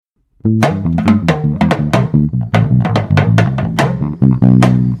The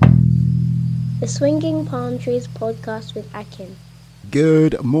Swinging Palm Trees podcast with Akin.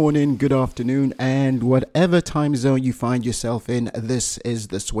 Good morning, good afternoon, and whatever time zone you find yourself in, this is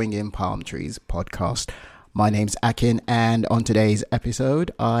the Swinging Palm Trees podcast. My name's Akin, and on today's episode,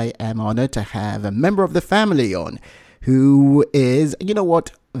 I am honored to have a member of the family on, who is,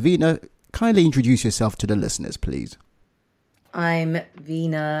 Veena, kindly introduce yourself to the listeners, please. I'm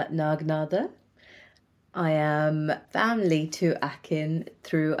Veena Naganathar. I am family to Akin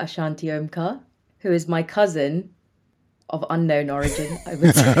through Ashanti Omkar, who is my cousin of unknown origin, I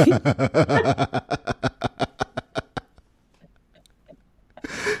would say.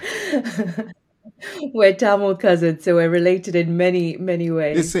 We're Tamil cousins, so we're related in many, many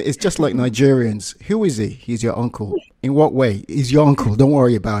ways. It's just like Nigerians. Who is he? He's your uncle. In what way? He's your uncle. Don't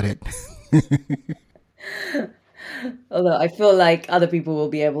worry about it. Although I feel like other people will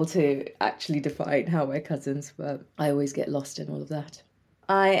be able to actually define how we're cousins, but I always get lost in all of that.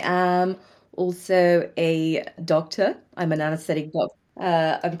 I am also a doctor. I'm an anaesthetic doctor.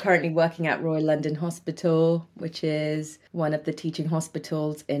 I'm currently working at Royal London Hospital, which is one of the teaching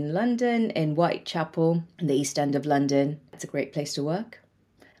hospitals in London, in Whitechapel, in the East End of London. It's a great place to work.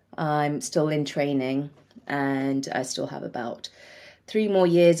 I'm still in training, and I still have about 3 more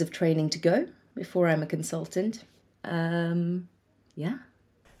years of training to go before I'm a consultant.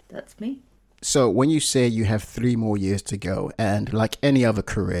 That's me. So when you say you have 3 more years to go, and like any other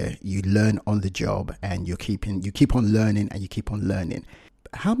career, you learn on the job and you keep on learning and you keep on learning.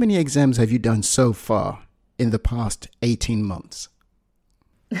 How many exams have you done so far in the past 18 months?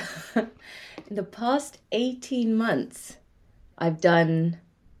 In the past 18 months, I've done,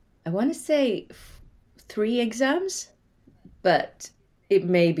 I want to say 3 exams, but it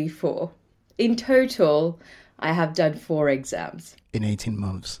may be 4. In total, I have done 4 exams. In 18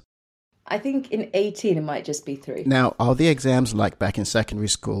 months? I think in 18, it might just be 3. Now, are the exams like back in secondary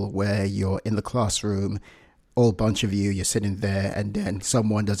school where you're in the classroom, all bunch of you're sitting there, and then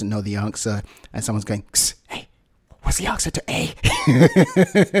someone doesn't know the answer, and someone's going, hey, what's the answer to A?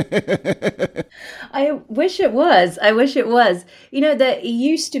 I wish it was. That it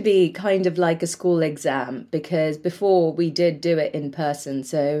used to be kind of like a school exam, because before we did do it in person.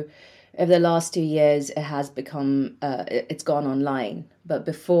 So over the last 2 years, it has become, it's gone online. But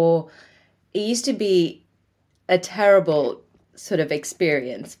before, it used to be a terrible sort of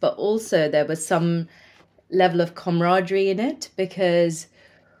experience, but also there was some level of camaraderie in it, because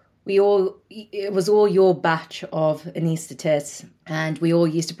it was all your batch of anaesthetists, and we all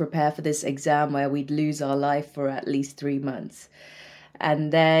used to prepare for this exam where we'd lose our life for at least 3 months.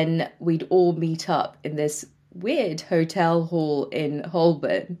 And then we'd all meet up in this weird hotel hall in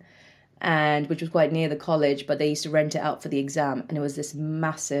Holborn, and which was quite near the college, but they used to rent it out for the exam. And it was this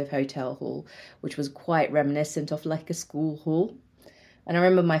massive hotel hall, which was quite reminiscent of like a school hall. And I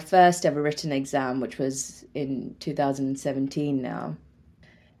remember my first ever written exam, which was in 2017 now.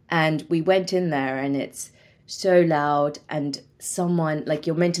 And we went in there, and it's so loud, and someone, like,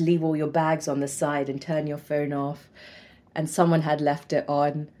 you're meant to leave all your bags on the side and turn your phone off. And someone had left it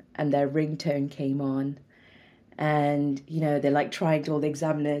on, and their ringtone came on. And, they're like trying to, all the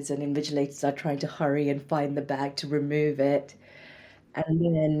examiners and invigilators are trying to hurry and find the bag to remove it. And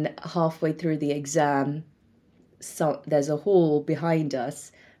then halfway through the exam, there's a hall behind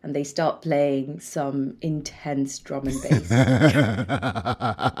us, and they start playing some intense drum and bass.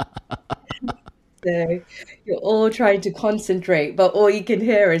 So you're all trying to concentrate, but all you can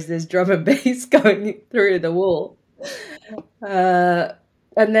hear is this drum and bass going through the wall.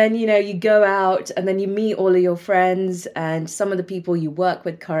 And then, you go out, and then you meet all of your friends, and some of the people you work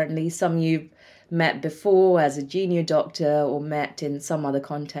with currently, some you've met before as a junior doctor or met in some other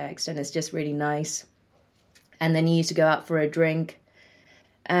context, and it's just really nice. And then you used to go out for a drink,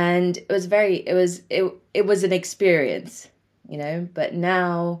 and it was an experience, but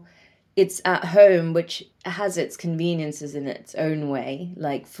now it's at home, which has its conveniences in its own way.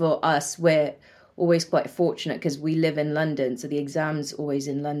 Like for us, we're always quite fortunate because we live in London, so the exam's always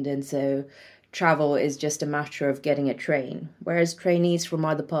in London, so travel is just a matter of getting a train, whereas trainees from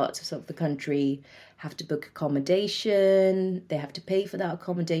other parts of the country have to book accommodation, they have to pay for that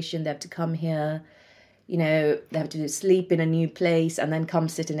accommodation, they have to come here, they have to sleep in a new place and then come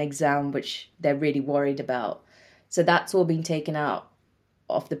sit an exam, which they're really worried about. So that's all been taken out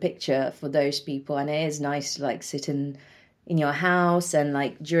of the picture for those people, and it is nice to sit in your house, and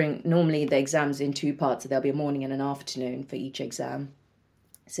normally the exam's in 2 parts, so there'll be a morning and an afternoon for each exam.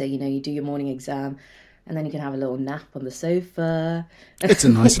 So you do your morning exam, and then you can have a little nap on the sofa. It's a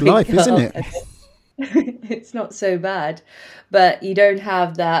nice life, isn't it? It's not so bad, but you don't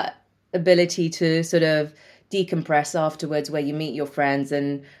have that ability to sort of decompress afterwards, where you meet your friends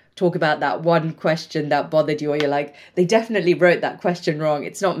and talk about that one question that bothered you, or you're like, they definitely wrote that question wrong.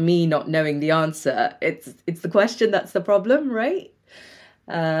 It's not me not knowing the answer. It's the question that's the problem, right?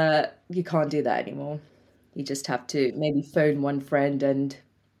 You can't do that anymore. You just have to maybe phone one friend and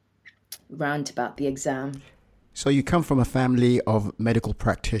rant about the exam. So you come from a family of medical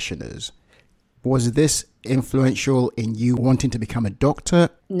practitioners. Was this influential in you wanting to become a doctor?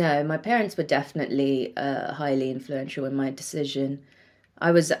 No, my parents were definitely highly influential in my decision.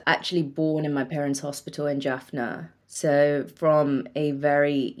 I was actually born in my parents' hospital in Jaffna. So from a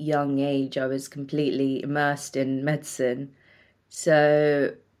very young age, I was completely immersed in medicine.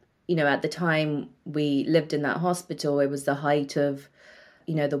 So, at the time we lived in that hospital, it was the height of,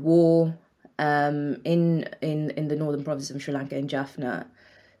 the war in the northern province of Sri Lanka in Jaffna.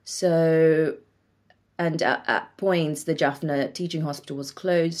 So, and at points, the Jaffna Teaching Hospital was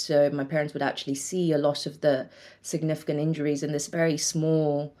closed, so my parents would actually see a lot of the significant injuries in this very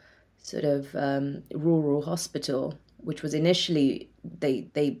small sort of rural hospital, which was initially,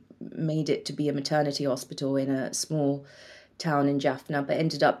 they made it to be a maternity hospital in a small town in Jaffna, but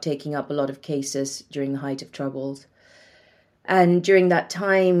ended up taking up a lot of cases during the height of troubles. And during that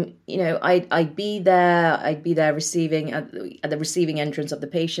time, I'd be there receiving at the receiving entrance of the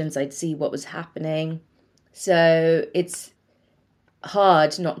patients. I'd see what was happening. So it's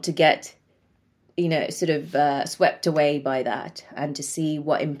hard not to get, sort of swept away by that and to see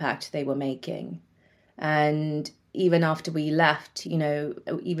what impact they were making. And even after we left,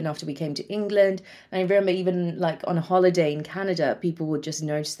 even after we came to England, and I remember even like on a holiday in Canada, people would just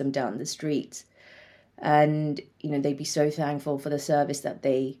notice them down the streets. And, they'd be so thankful for the service that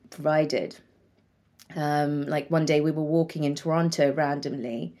they provided. Like one day we were walking in Toronto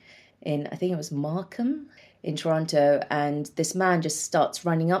randomly I think it was Markham in Toronto. And this man just starts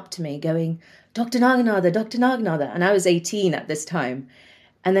running up to me going, Dr. Naganathar, Dr. Naganathar. And I was 18 at this time.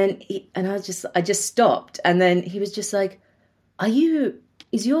 And then I just stopped. And then he was just like,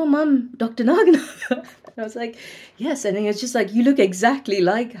 is your mum Dr. Naganathar? And I was like, yes. And he was just like, you look exactly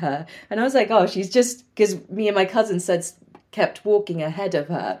like her. And I was like, oh, she's just, because me and my cousin kept walking ahead of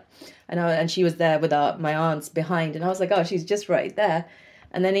her. And she was there with my aunts behind. And I was like, oh, she's just right there.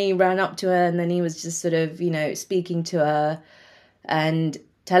 And then he ran up to her and then he was just sort of, speaking to her and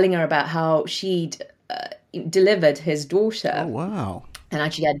telling her about how she'd delivered his daughter. Oh, wow. And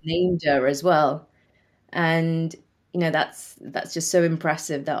actually had named her as well. And, that's just so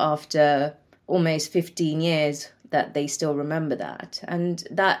impressive that after almost 15 years that they still remember that. And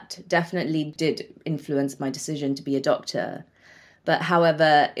that definitely did influence my decision to be a doctor. But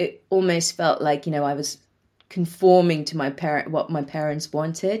however, it almost felt like, I was conforming to what my parents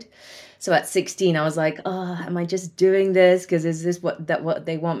wanted. So at 16, I was like, oh, am I just doing this because is this what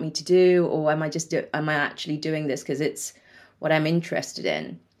they want me to do? Or am I actually doing this because it's what I'm interested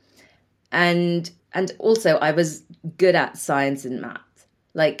in? And also I was good at science and math.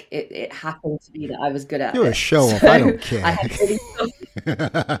 Like it happened to be that I was good at You're it. a show-off. I don't care. I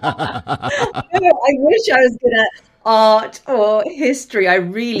wish I was good at art or history. I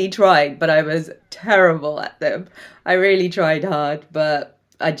really tried, but I was terrible at them. I really tried hard, but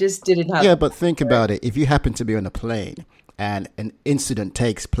I just didn't have... Yeah, but think about it. If you happen to be on a plane and an incident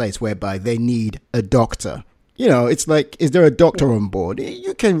takes place whereby they need a doctor, it's like, is there a doctor on board?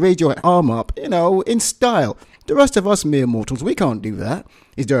 You can raise your arm up, in style. The rest of us mere mortals, we can't do that.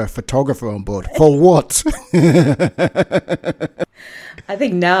 Is there a photographer on board? For what? I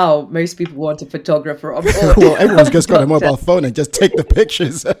think now most people want a photographer on board. Well, everyone's just got a mobile phone and just take the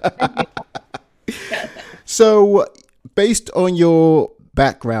pictures. So, based on your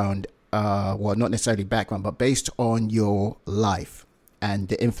background, well, not necessarily background, but based on your life and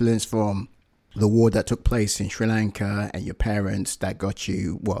the influence from the war that took place in Sri Lanka and your parents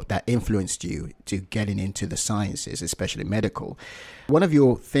that influenced you to getting into the sciences, especially medical. One of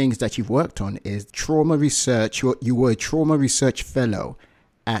your things that you've worked on is trauma research. You were a trauma research fellow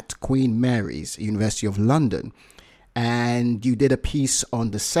at Queen Mary's, University of London. And you did a piece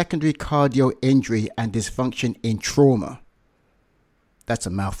on the secondary cardio injury and dysfunction in trauma. That's a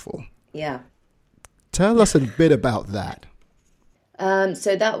mouthful. Yeah. Tell us a bit about that.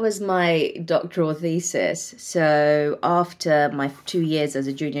 So that was my doctoral thesis. So after my 2 years as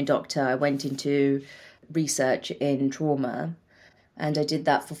a junior doctor, I went into research in trauma, and I did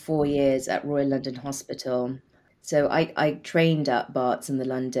that for 4 years at Royal London Hospital. So I trained at Barts in the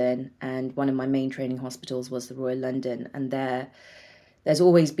London, and one of my main training hospitals was the Royal London. And there's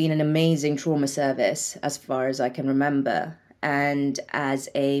always been an amazing trauma service as far as I can remember. And as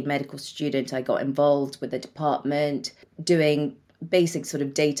a medical student, I got involved with the department doing basic sort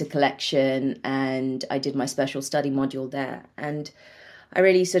of data collection, and I did my special study module there. And I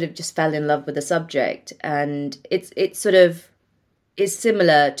really sort of just fell in love with the subject. And it's sort of is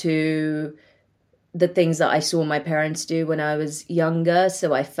similar to the things that I saw my parents do when I was younger.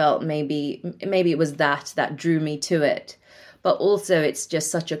 So I felt maybe it was that drew me to it. But also it's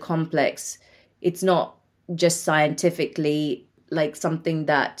just such a complex, it's not just scientifically like something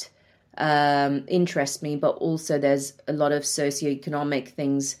that interests me, but also there's a lot of socioeconomic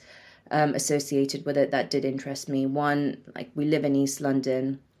things associated with it that did interest me. One, like we live in East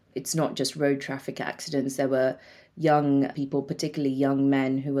London. It's not just road traffic accidents. There were young people, particularly young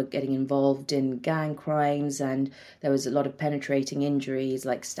men, who were getting involved in gang crimes, and there was a lot of penetrating injuries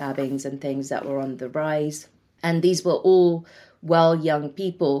like stabbings and things that were on the rise. And these were all young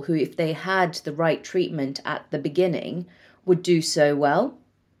people who, if they had the right treatment at the beginning, would do so well.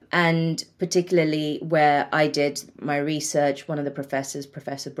 And particularly where I did my research, one of the professors,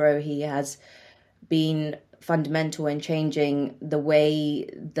 Professor Bro, he has been fundamental in changing the way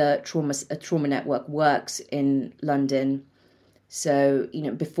the trauma network works in London. So,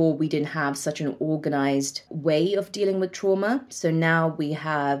 before we didn't have such an organized way of dealing with trauma. So now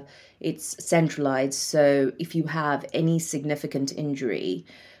it's centralized. So if you have any significant injury,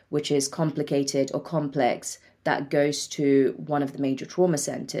 which is complicated or complex, that goes to one of the major trauma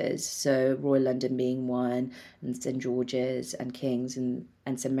centres. So Royal London being one, and St George's and King's and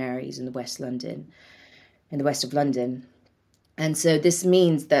St Mary's in the West of London. And so this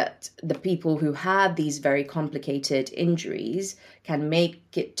means that the people who have these very complicated injuries can make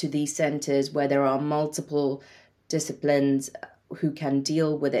it to these centres where there are multiple disciplines who can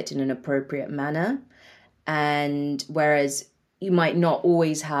deal with it in an appropriate manner. And whereas you might not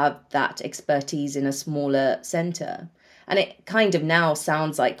always have that expertise in a smaller centre. And it kind of now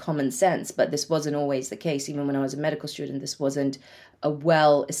sounds like common sense, but this wasn't always the case. Even when I was a medical student, this wasn't a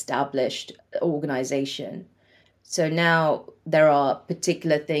well-established organisation. So now there are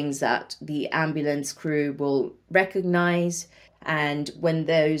particular things that the ambulance crew will recognise. And when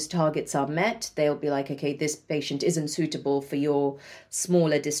those targets are met, they'll be like, okay, this patient isn't suitable for your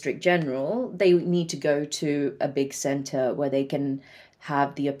smaller district general. They need to go to a big centre where they can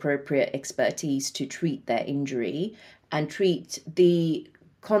have the appropriate expertise to treat their injury and treat the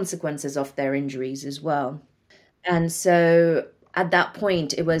consequences of their injuries as well. And so at that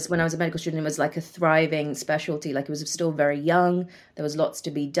point, it was when I was a medical student, it was like a thriving specialty. Like it was still very young. There was lots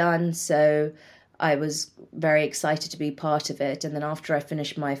to be done. So I was very excited to be part of it. And then after I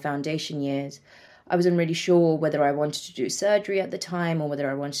finished my foundation years, I wasn't really sure whether I wanted to do surgery at the time or whether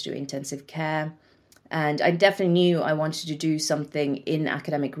I wanted to do intensive care. And I definitely knew I wanted to do something in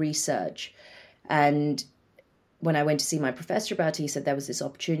academic research. And when I went to see my professor about it, he said there was this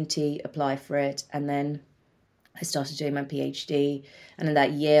opportunity, apply for it. And then I started doing my PhD. And in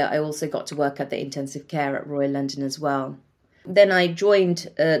that year, I also got to work at the intensive care at Royal London as well. Then I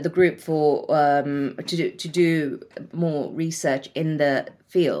joined the group for to do more research in the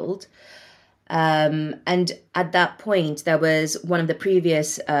field. And at that point, there was one of the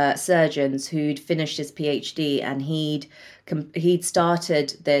previous surgeons who'd finished his PhD, and he'd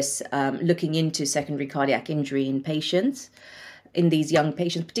started this looking into secondary cardiac injury in patients, in these young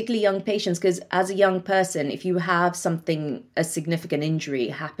patients, particularly young patients, because as a young person, if you have a significant injury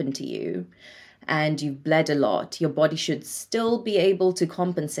happen to you, and you've bled a lot, your body should still be able to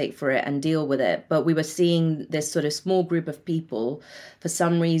compensate for it and deal with it. But we were seeing this sort of small group of people, for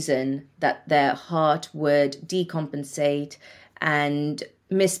some reason, that their heart would decompensate and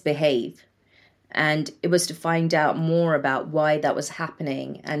misbehave. And it was to find out more about why that was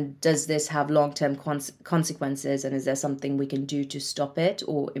happening, and does this have long-term consequences, and is there something we can do to stop it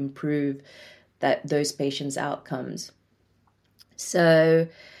or improve those patients' outcomes. So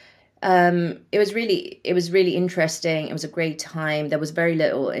it was really interesting. It was a great time. There was very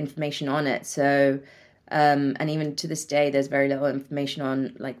little information on it. So, and even to this day, there's very little information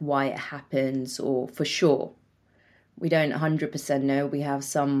on like why it happens, or for sure. We don't 100% know. We have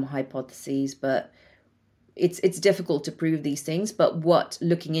some hypotheses, but it's difficult to prove these things. But what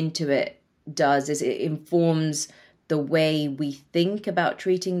looking into it does is it informs the way we think about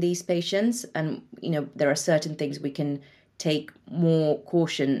treating these patients. And, there are certain things we can take more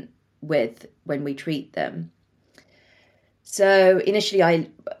caution with when we treat them. So initially,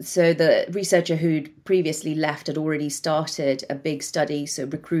 the researcher who'd previously left had already started a big study, so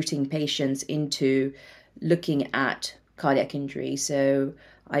recruiting patients into looking at cardiac injury. So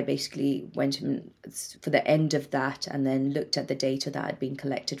I basically went for the end of that and then looked at the data that had been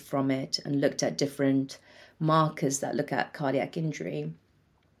collected from it and looked at different markers that look at cardiac injury.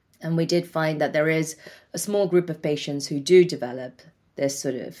 And we did find that there is a small group of patients who do develop this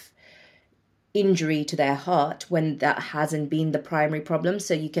sort of injury to their heart when that hasn't been the primary problem.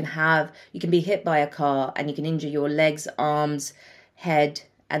 So you can be hit by a car and you can injure your legs, arms, head,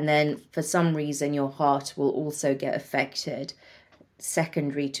 and then for some reason your heart will also get affected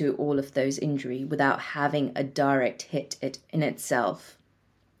secondary to all of those injury without having a direct hit it in itself.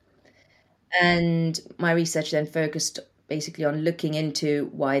 And my research then focused basically on looking into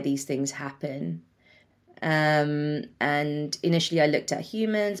why these things happen. And initially I looked at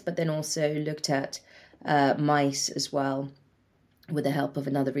humans, but then also looked at mice as well with the help of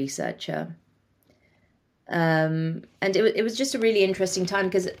another researcher. And it was just a really interesting time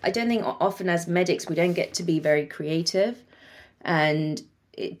because I don't think often as medics we don't get to be very creative. And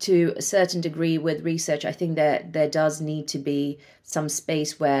to a certain degree with research, I think that there does need to be some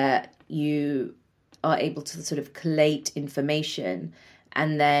space where you are able to sort of collate information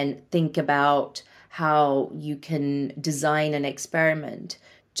and then think about how you can design an experiment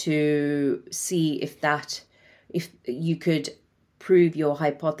to see if you could prove your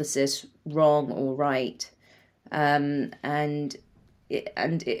hypothesis wrong or right. And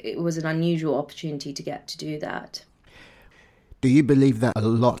it was an unusual opportunity to get to do that. Do you believe that a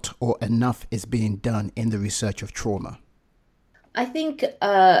lot or enough is being done in the research of trauma? I think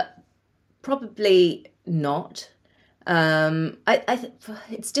probably not.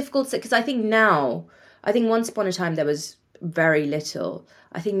 It's difficult because I think once upon a time there was very little.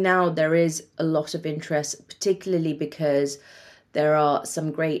 I think now there is a lot of interest, particularly because there are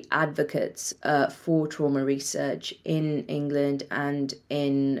some great advocates for trauma research in England and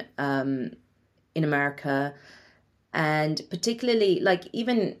in America. And particularly like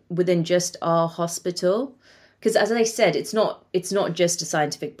even within just our hospital, because as I said, it's not just a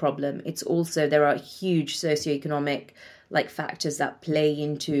scientific problem. It's also there are huge socioeconomic like factors that play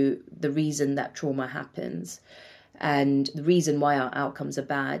into the reason that trauma happens and the reason why our outcomes are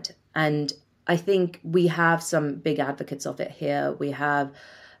bad. And I think we have some big advocates of it here. We have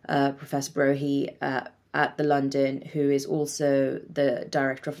Professor Brohi at the London, who is also the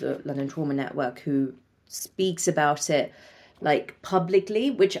director of the London Trauma Network, who speaks about it like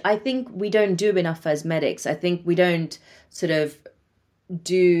publicly, which I think we don't do enough as medics. I think we don't sort of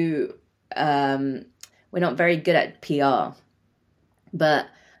do, we're not very good at PR, but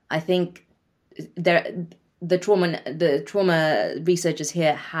I think the trauma researchers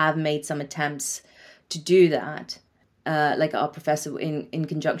here have made some attempts to do that. Like our professor in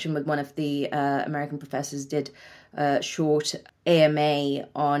conjunction with one of the American professors did a short AMA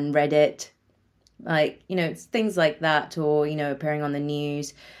on Reddit, like, it's things like that, or, appearing on the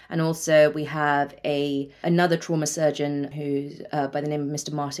news. And also we have another trauma surgeon who's by the name of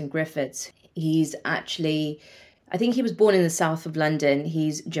Mr. Martin Griffiths. He's actually, I think he was born in the south of London.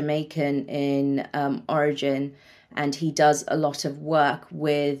 He's Jamaican in origin, and he does a lot of work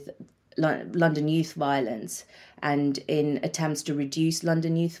with London youth violence and in attempts to reduce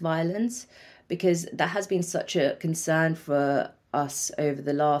London youth violence, because that has been such a concern for us over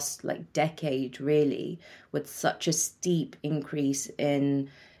the last decade, really, with such a steep increase in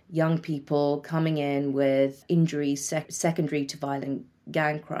young people coming in with injuries secondary to violent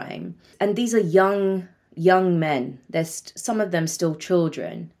gang crime. And these are young men. There's some of them still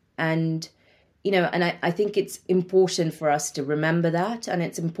children. And I think it's important for us to remember that, and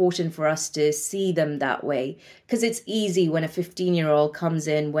it's important for us to see them that way, because it's easy when a 15-year-old comes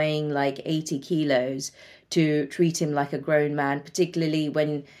in weighing 80 kilos to treat him like a grown man, particularly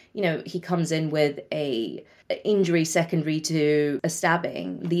when, he comes in with a injury secondary to a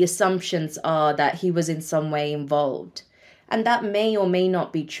stabbing. The assumptions are that he was in some way involved. And that may or may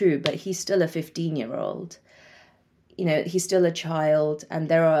not be true, but he's still a 15-year-old. He's still a child, and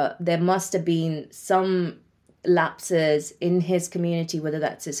there must have been some lapses in his community, whether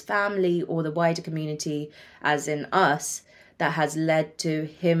that's his family or the wider community, as in us, that has led to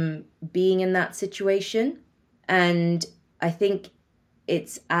him being in that situation. And I think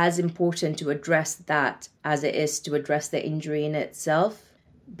it's as important to address that as it is to address the injury in itself,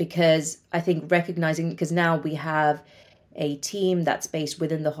 because I think recognizing, because now we have a team that's based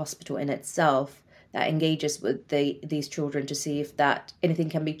within the hospital in itself that engages with these children to see if that anything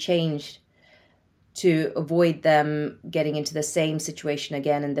can be changed to avoid them getting into the same situation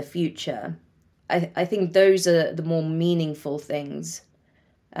again in the future. I think those are the more meaningful things.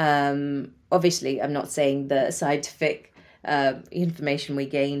 Obviously, I'm not saying the scientific information we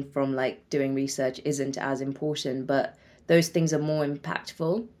gain from doing research isn't as important, but those things are more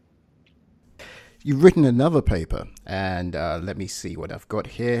impactful. You've written another paper, and let me see what I've got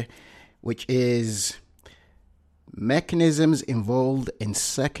here, which is Mechanisms involved in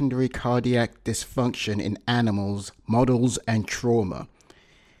secondary cardiac dysfunction in animals, models, and trauma.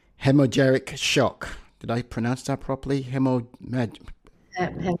 Hemorrhagic shock. Did I pronounce that properly? Hemorrhagic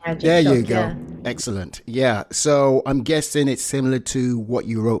There you shock, go. yeah. Excellent. Yeah. So I'm guessing it's similar to what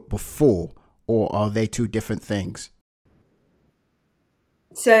you wrote before, or are they two different things?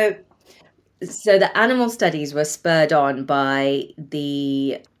 So the animal studies were spurred on by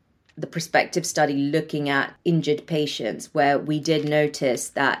the prospective study looking at injured patients, where we did notice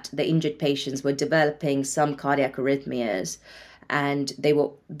that the injured patients were developing some cardiac arrhythmias, and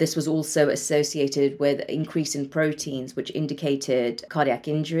this was also associated with increase in proteins, which indicated cardiac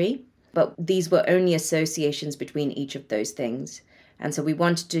injury. But these were only associations between each of those things. And so we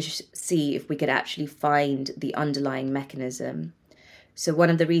wanted to see if we could actually find the underlying mechanism. So one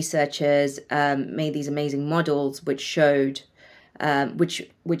of the researchers made these amazing models which showed,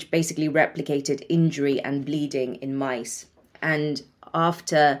 which basically replicated injury and bleeding in mice. And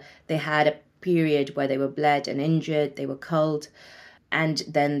after they had a period where they were bled and injured, they were culled, and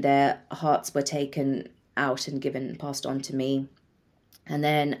then their hearts were taken out and passed on to me. And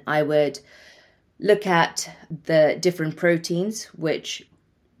then I would look at the different proteins which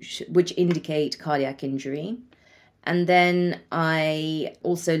indicate cardiac injury. And then I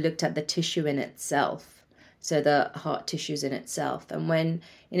also looked at the tissue in itself, so the heart tissues in itself. And when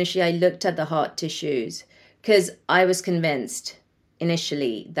initially I looked at the heart tissues, because I was convinced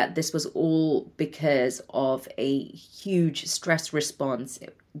initially that this was all because of a huge stress response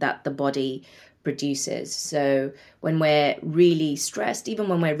that the body produces. So when we're really stressed, even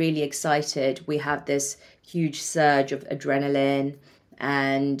when we're really excited, we have this huge surge of adrenaline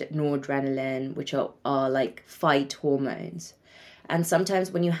and noradrenaline, which are like fight hormones. And sometimes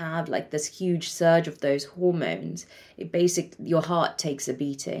when you have like this huge surge of those hormones, your heart takes a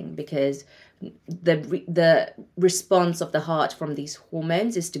beating, because the response of the heart from these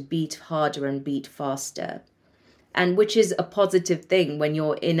hormones is to beat harder and beat faster, and which is a positive thing when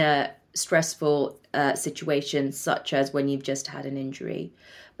you're in a stressful situation, such as when you've just had an injury.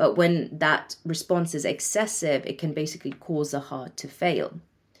 But when that response is excessive, it can basically cause the heart to fail.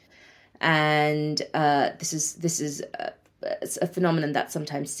 And this is a phenomenon that's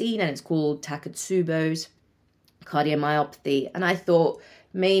sometimes seen, and it's called Takotsubo's cardiomyopathy. And I thought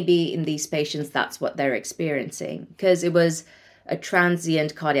maybe in these patients that's what they're experiencing, because it was a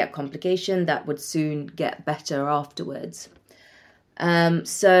transient cardiac complication that would soon get better afterwards.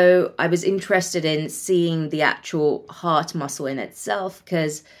 So I was interested in seeing the actual heart muscle in itself,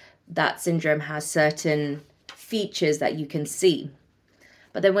 because that syndrome has certain features that you can see.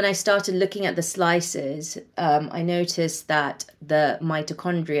 But then when I started looking at the slices, I noticed that the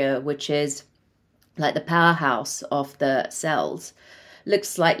mitochondria, which is like the powerhouse of the cells, looked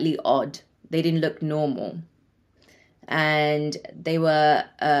slightly odd. They didn't look normal. And they were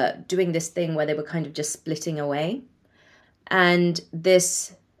doing this thing where they were kind of just splitting away. And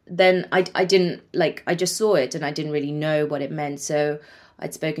this, then I didn't, like, I just saw it and I didn't really know what it meant. So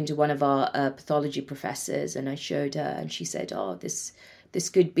I'd spoken to one of our pathology professors, and I showed her, and she said, oh, this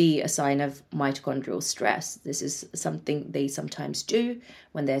could be a sign of mitochondrial stress. This is something they sometimes do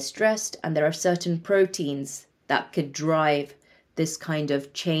when they're stressed, and there are certain proteins that could drive this kind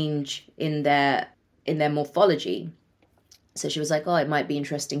of change in their morphology. So she was like, oh, it might be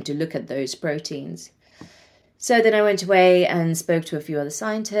interesting to look at those proteins. So then I went away and spoke to a few other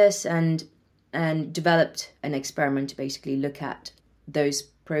scientists and developed an experiment to basically look at those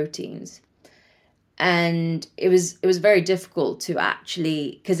proteins. And it was very difficult to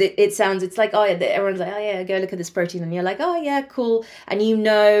actually, because it's like, oh yeah, everyone's like, oh yeah, go look at this protein, and you're like, oh yeah, cool. And you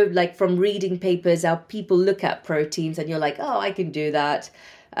know, like from reading papers, how people look at proteins, and you're like, oh, I can do that.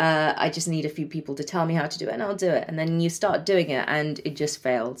 I just need a few people to tell me how to do it, and I'll do it. And then you start doing it, and it just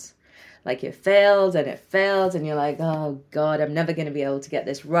fails. Like it fails, and you're like, oh God, I'm never going to be able to get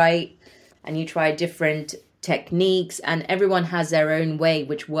this right. And you try different techniques, and everyone has their own way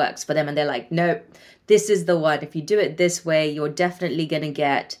which works for them, and they're like, nope, this is the one. If you do it this way, you're definitely going to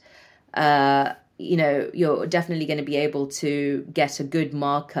get you're definitely going to be able to get a good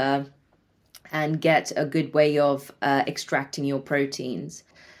marker and get a good way of extracting your proteins.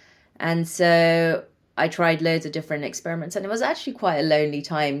 And so I tried loads of different experiments, and it was actually quite a lonely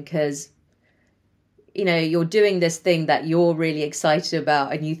time, because you're doing this thing that you're really excited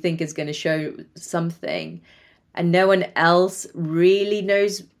about and you think is going to show something, and no one else really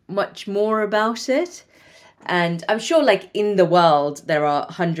knows much more about it. And I'm sure, like, in the world, there are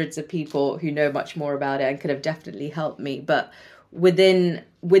hundreds of people who know much more about it and could have definitely helped me. But within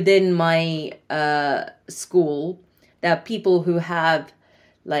my school, there are people who have,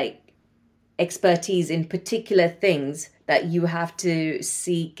 like, expertise in particular things that you have to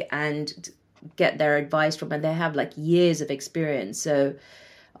seek and get their advice from, and they have like years of experience, so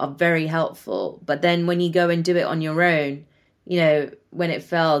are very helpful. But then when you go and do it on your own, when it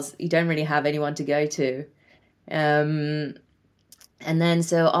fails, you don't really have anyone to go to. And then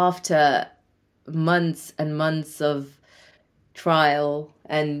so after months and months of trial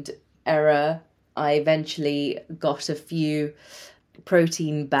and error, I eventually got a few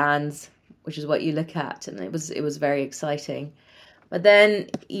protein bands, which is what you look at, and it was very exciting. But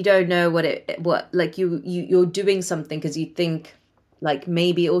then you don't know you're doing something because you think like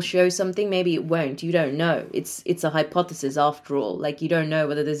maybe it'll show something, maybe it won't. You don't know. It's a hypothesis after all. Like you don't know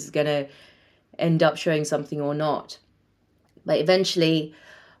whether this is gonna end up showing something or not. But eventually,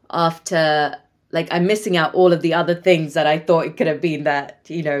 after I'm missing out all of the other things that I thought it could have been that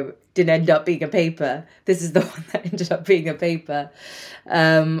didn't end up being a paper. This is the one that ended up being a paper.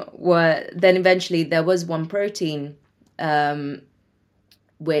 Then eventually there was one protein,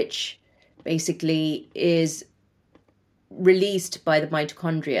 which basically is released by the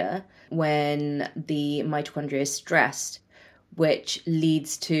mitochondria when the mitochondria is stressed, which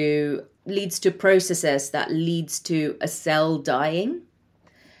leads to processes that leads to a cell dying.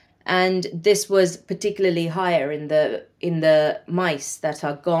 And this was particularly higher in the mice that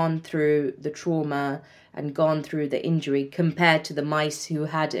are gone through the trauma and gone through the injury compared to the mice who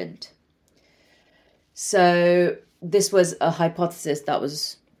hadn't. So this was a hypothesis that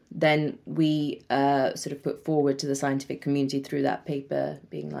was then we sort of put forward to the scientific community through that paper,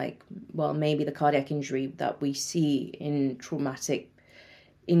 being like, well, maybe the cardiac injury that we see in traumatic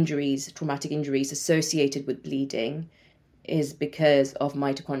injuries associated with bleeding is because of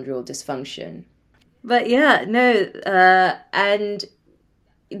mitochondrial dysfunction. But yeah, no, and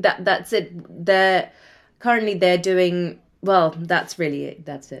that's it. They're doing well. That's really it.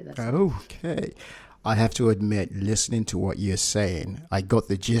 That's it. Okay. I have to admit, listening to what you're saying, I got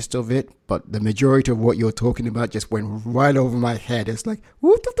the gist of it, but the majority of what you're talking about just went right over my head. It's like,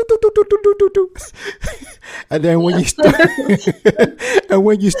 and then when you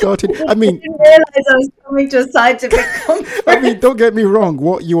started, I mean, I didn't realize I was coming to a scientific conference. I mean, don't get me wrong.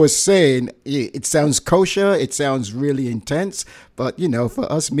 What you were saying, it sounds kosher. It sounds really intense. But,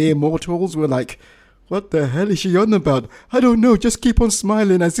 for us mere mortals, we're like, what the hell is she on about? I don't know. Just keep on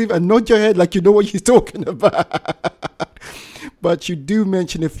smiling and nod your head like you know what she's talking about. But you do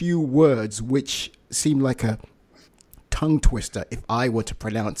mention a few words which seem like a tongue twister if I were to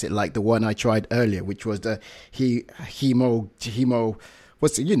pronounce it like the one I tried earlier, which was the the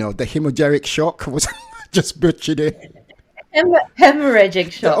hemorrhagic shock. Was just butchered it.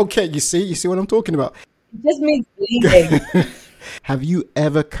 Hemorrhagic shock. Okay, you see what I'm talking about. It just means bleeding. Have you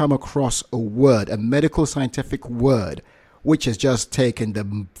ever come across a word, a medical scientific word, which has just taken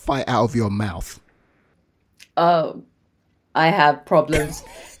the fire out of your mouth? Oh, I have problems.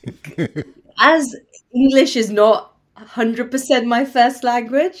 As English is not 100% my first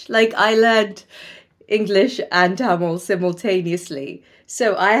language, I learned English and Tamil simultaneously.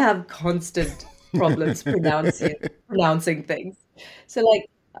 So I have constant problems pronouncing things. So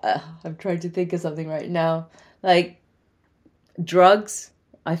I'm trying to think of something right now. Drugs,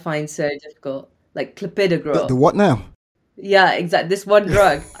 I find so difficult. Like clopidogrel. The what now? Yeah, exactly. This one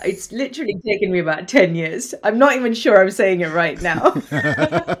drug. It's literally taken me about 10 years. I'm not even sure I'm saying it right now.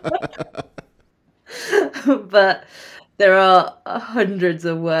 But there are hundreds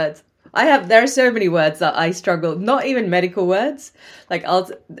of words. There are so many words that I struggle, not even medical words.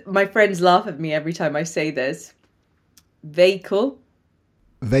 My friends laugh at me every time I say this. Vehicle.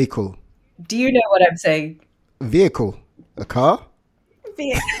 Do you know what I'm saying? Vehicle. A car?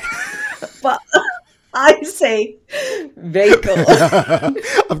 But I say vehicle.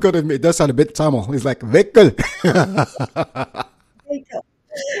 I've got to admit, it does sound a bit Tamil. It's like vehicle. Vehicle.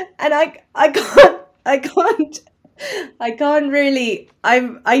 And I can't really.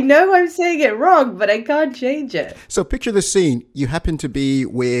 I know I'm saying it wrong, but I can't change it. So picture the scene. You happen to be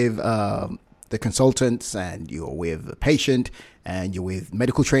with the consultants, and you're with a patient, and you're with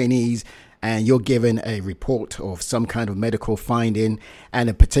medical trainees, and you're given a report of some kind of medical finding, and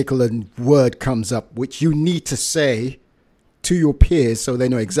a particular word comes up which you need to say to your peers so they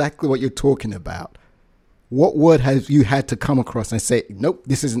know exactly what you're talking about. What word have you had to come across and say, nope,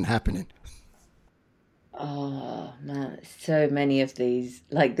 this isn't happening? Oh, man, so many of these.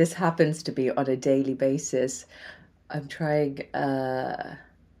 This happens to be on a daily basis. I'm trying...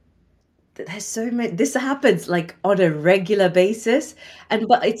 There's so many. This happens on a regular basis,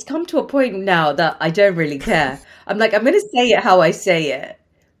 but it's come to a point now that I don't really care. I'm going to say it how I say it,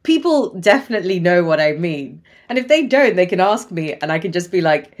 people definitely know what I mean. And if they don't, they can ask me and I can just be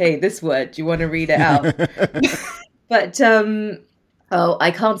like, hey, this word, do you want to read it out? But, oh,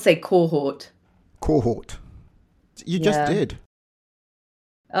 I can't say cohort. Cohort. You just Yeah. did.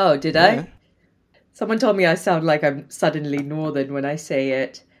 Oh, did Yeah. I? Someone told me I sound like I'm suddenly northern when I say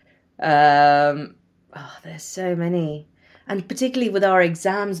it. There's so many. And particularly with our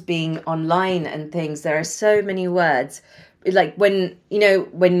exams being online and things, there are so many words. Like when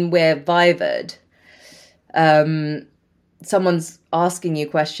we're vivaed, someone's asking you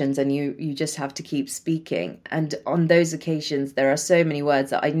questions and you just have to keep speaking. And on those occasions, there are so many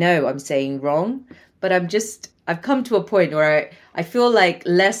words that I know I'm saying wrong, but I've come to a point where I feel like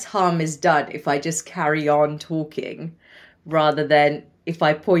less harm is done if I just carry on talking rather than if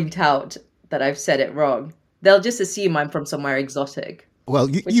I point out that I've said it wrong. They'll just assume I'm from somewhere exotic, Well,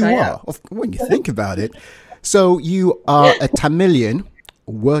 which I you am. are, when you think about it. So you are a Tamilian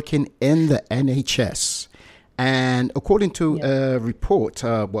working in the NHS. And according to a report,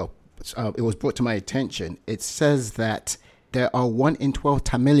 it was brought to my attention, it says that there are 1 in 12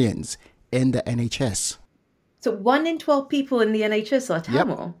 Tamilians in the NHS. So 1 in 12 people in the NHS are Yep.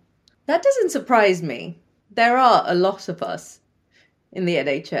 Tamil. That doesn't surprise me. There are a lot of us in the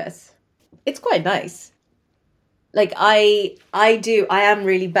NHS. It's quite nice. Like I am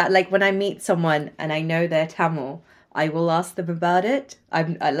really bad. Like when I meet someone and I know they're Tamil, I will ask them about it. I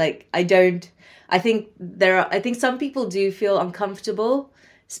think some people do feel uncomfortable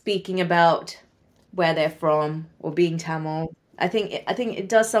speaking about where they're from or being Tamil. I think it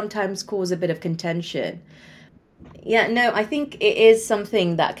does sometimes cause a bit of contention. Yeah, no, I think it is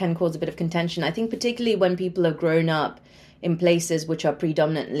something that can cause a bit of contention. I think particularly when people have grown up in places which are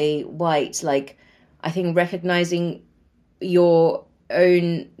predominantly white, like I think recognizing your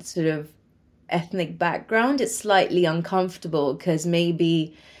own sort of ethnic background is slightly uncomfortable because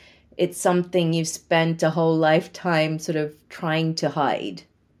maybe it's something you've spent a whole lifetime sort of trying to hide.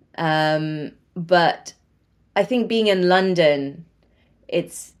 But I think being in London,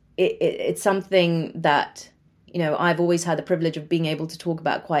 it's something that, I've always had the privilege of being able to talk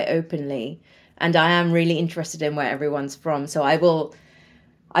about quite openly. And I am really interested in where everyone's from. So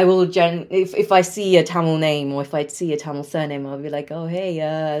if I see a Tamil name or if I see a Tamil surname, I'll be like, oh,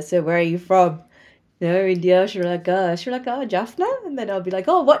 hey, so where are you from? India, Sri Lanka, Jaffna? And then I'll be like,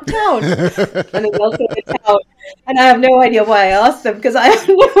 oh, what town? And then they'll say the town. And I have no idea why I asked them because I have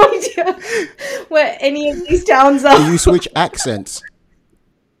no idea where any of these towns are. Do you switch accents?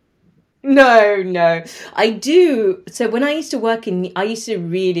 No. I do. So when I used to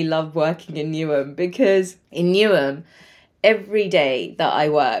really love working in Newham because in Newham, every day that I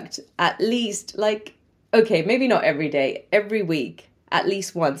worked, at least maybe not every day, every week, at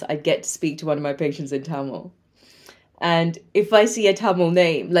least once I'd get to speak to one of my patients in Tamil. And if I see a Tamil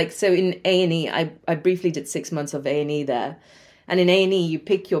name, so in A&E, I briefly did 6 months of A&E there. And in A&E, you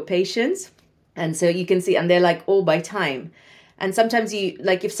pick your patients. And so you can see, and they're all by time. And sometimes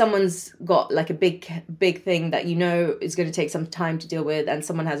if someone's got a big thing that is going to take some time to deal with, and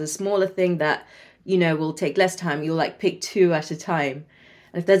someone has a smaller thing that, will take less time, you'll pick 2 at a time.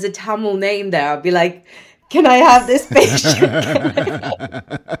 And if there's a Tamil name there, I'll be like, can I have this patient?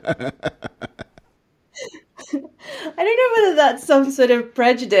 I don't know whether that's some sort of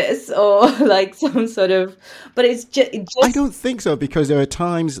prejudice or some sort of, but it's just. I don't think so, because there are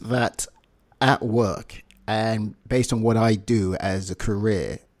times that at work, and based on what I do as a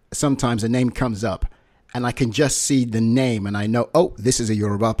career, sometimes a name comes up and I can just see the name and I know, oh, this is a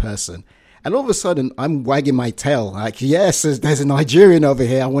Yoruba person. And all of a sudden I'm wagging my tail like, yes, there's a Nigerian over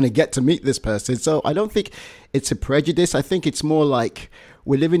here. I want to get to meet this person. So I don't think it's a prejudice. I think it's more like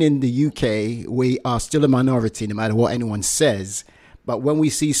we're living in the UK. We are still a minority no matter what anyone says. But when we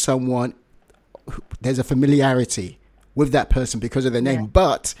see someone, there's a familiarity with that person because of their name. Yeah.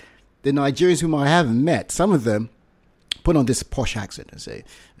 But the Nigerians whom I haven't met, some of them put on this posh accent and say,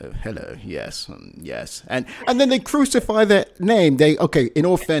 oh, hello, yes, yes. And then they crucify their name. In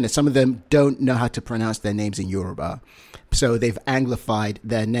all fairness, some of them don't know how to pronounce their names in Yoruba. So they've anglified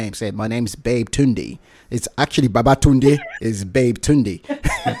their name. Say, my name's Babe Tundi. It's actually Baba Tundi, is Babe Tundi.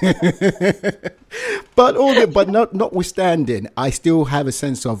 But notwithstanding, I still have a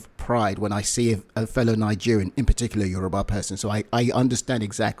sense of pride when I see a fellow Nigerian, in particular Yoruba person. So I understand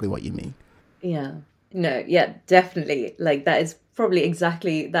exactly what you mean. Yeah. No, yeah, definitely. That is probably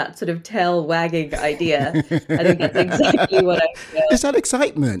exactly that sort of tail wagging idea. I think that's exactly what I feel. It's that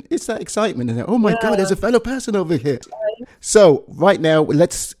excitement. And oh my God, there's a fellow person over here. So right now,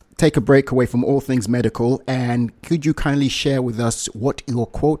 let's take a break away from all things medical. And could you kindly share with us what your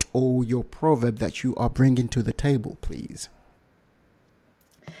quote or your proverb that you are bringing to the table, please?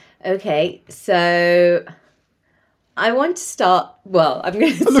 Okay, so I want to start. Well, I'm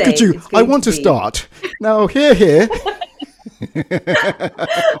going to Look say at you. it's I going want to be. start. Now, here.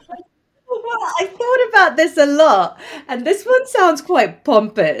 Well, I thought about this a lot, and this one sounds quite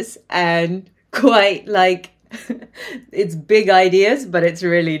pompous and quite like it's big ideas, but it's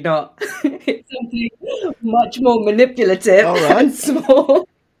really not. It's something much more manipulative All right. and small.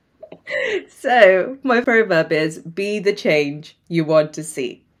 So, my proverb is be the change you want to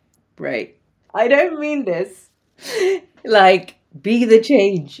see. Right. I don't mean this like be the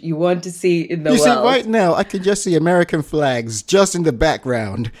change you want to see in the You see, right world. now, I can just see American flags just in the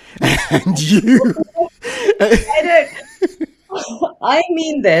background. And you. I don't, I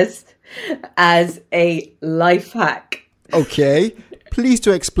mean this as a life hack. Okay. Please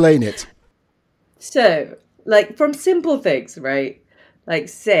to explain it. So, like from simple things, right? Like,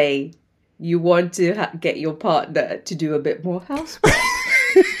 say you want to get your partner to do a bit more housework.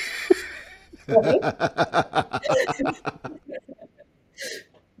 Right?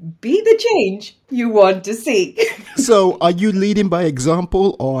 Be the change you want to see. So, are you leading by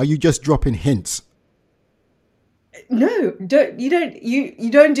example or are you just dropping hints? No, you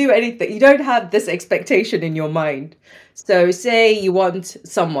don't do anything. You don't have this expectation in your mind. So say you want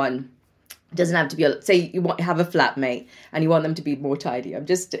someone, it doesn't have to be say you want have a flatmate and you want them to be more tidy. I'm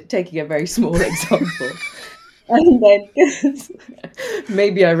just taking a very small example. And then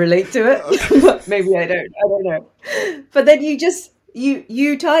maybe I relate to it, but maybe I don't. I don't know. But then you just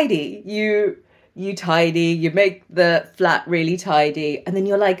you tidy. You tidy, you make the flat really tidy, and then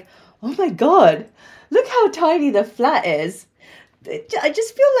you're like, "Oh my God, look how tidy the flat is." I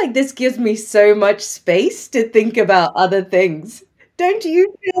just feel like this gives me so much space to think about other things. Don't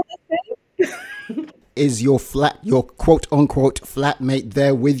you feel the same? Is your quote unquote flatmate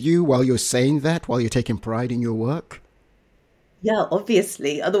there with you while you're saying that, while you're taking pride in your work? Yeah,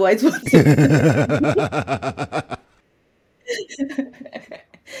 obviously. Otherwise, what's it?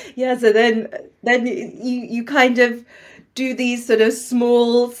 Yeah, so then you kind of do these sort of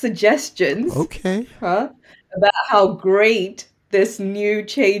small suggestions, Okay. huh, about how great this new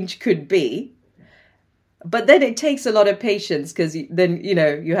change could be. But then it takes a lot of patience because then,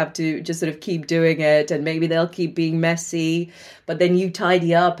 you have to just sort of keep doing it and maybe they'll keep being messy. But then you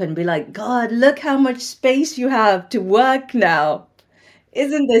tidy up and be like, God, look how much space you have to work now.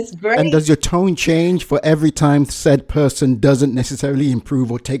 Isn't this And great? does your tone change for every time said person doesn't necessarily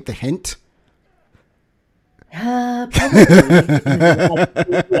improve or take the hint? Probably.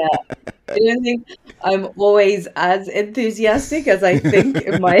 Yeah. I don't think I'm always as enthusiastic as I think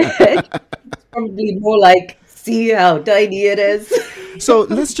in my head. It's probably more like, see how tiny it is. So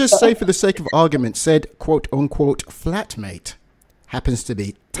let's just say, for the sake of argument, said quote unquote flatmate happens to be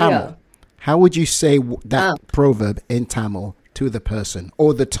Yeah. Tamil. How would you say that Ah, proverb in Tamil to the person,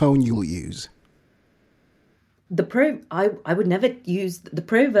 or the tone you'll use? I would never use the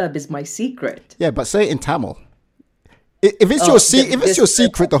proverb is my secret. Yeah, but say it in Tamil. If it's Oh, if it's your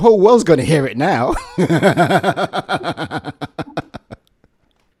secret, the whole world's going to hear it now.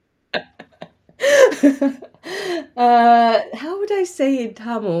 how would I say in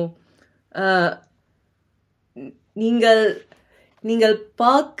Tamil? Uh, நீங்கள் நீங்கள்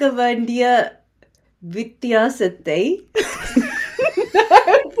பார்க்க வேண்டிய வித்தியாசத்தை.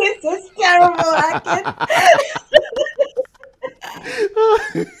 This is terrible, Akin.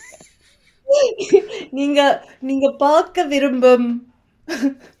 நீங்க நீங்க பார்க்க விரும்பும்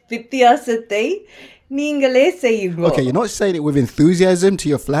வித்தியாசத்தை நீங்களே செய்யுங்க. Okay, you're not saying it with enthusiasm to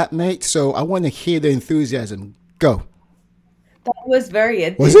your flatmate, so I want to hear the enthusiasm. Go. That was very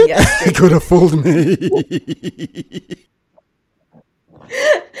Was it? enthusiastic. It could have fooled me.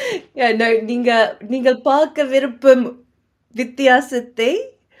 Yeah, no, நீங்கள் பார்க்க விரும்பும் வித்தியாசத்தை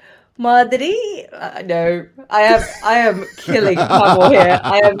மாதிரி. No, I am killing Tamil here.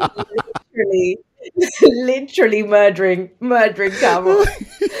 I am literally murdering Tamil.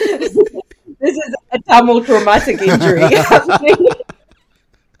 This is a Tamil traumatic injury happening.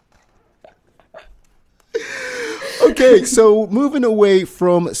 Okay, so moving away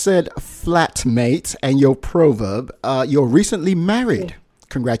from said flatmate and your proverb, you're recently married.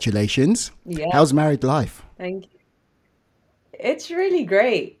 Congratulations. Yeah, How's married life? thank you. It's really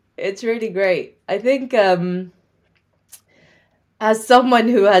great. It's really great. I think as someone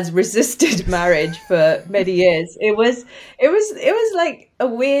who has resisted marriage for many years, it was like a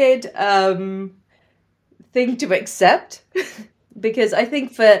weird thing to accept because I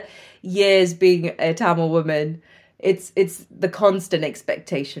think for years being a Tamil woman, it's the constant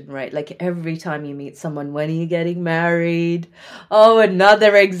expectation, right? Like every time you meet someone, when are you getting married? Oh,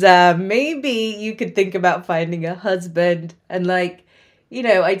 another exam. Maybe you could think about finding a husband and like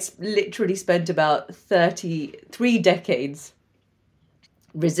I'd literally spent about 33 decades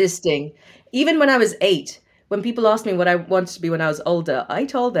resisting. Even when I was 8, when people asked me what I wanted to be when I was older, I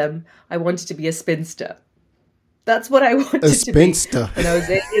told them I wanted to be a spinster. That's what I A wanted to be spinster. when I was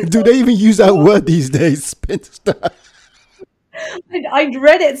 8 years Do old. they even use that word these days? Spinster. I'd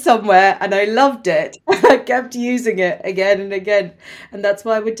read it somewhere and I loved it. I kept using it again and again. And that's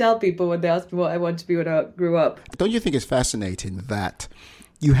why I would tell people when they asked me what I wanted to be when I grew up. Don't you think it's fascinating that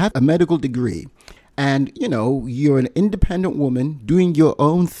you have a medical degree and, you're an independent woman doing your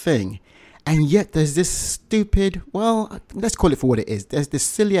own thing. And yet there's this stupid, well, let's call it for what it is. There's this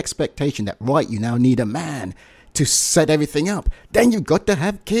silly expectation that, right, you now need a man to set everything up. Then you've got to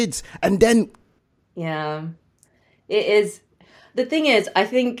have kids. And then... Yeah, it is. The thing is, I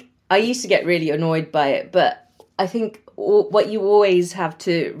think I used to get really annoyed by it, but I think what you always have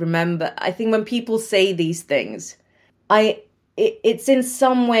to remember, I think when people say these things, it's in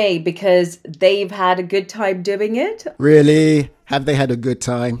some way because they've had a good time doing it. Really? Have they had a good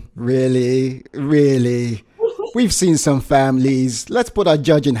time? Really? Really? We've seen some families. Let's put our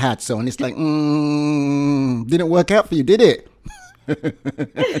judging hats on. It's like, didn't work out for you, did it?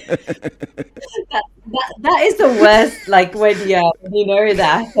 That is the worst. Like when you know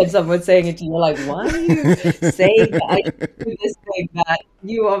that and someone's saying it to you, you're like, why are you saying that? I do this thing that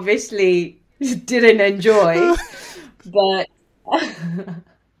you obviously didn't enjoy. But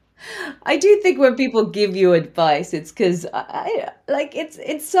I do think when people give you advice, it's because I like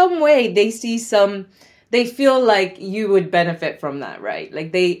it's some way they feel like you would benefit from that, right?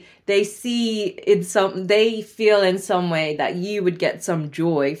 Like they feel in some way that you would get some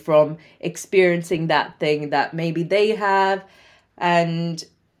joy from experiencing that thing that maybe they have, and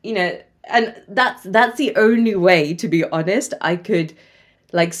and that's the only way, to be honest, I could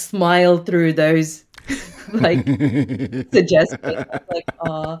like smile through those like suggestions. Like,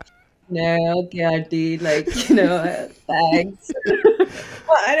 oh no, okay, auntie, like, thanks.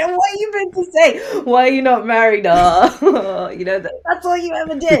 What are you meant to say? Why are you not married? That's all you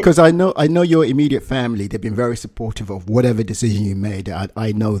ever did. Because I know your immediate family, they've been very supportive of whatever decision you made.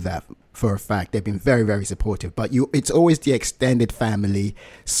 I know that for a fact. They've been very, very supportive. But it's always the extended family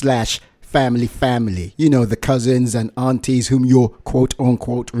 / family, the cousins and aunties whom you're quote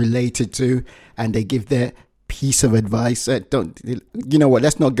unquote related to, and they give their piece of advice. Let's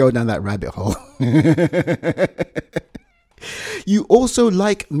not go down that rabbit hole. You also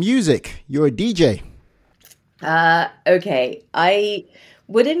like music. You're a DJ. Okay. I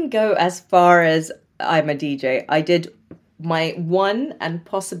wouldn't go as far as I'm a DJ. I did my one and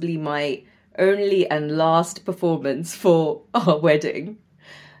possibly my only and last performance for our wedding,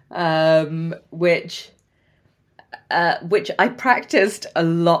 which I practiced a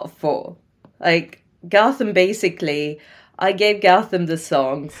lot for. Like Gautam, basically, I gave Gautam the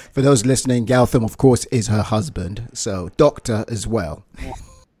songs. For those listening, Gautam, of course, is her husband, so doctor as well.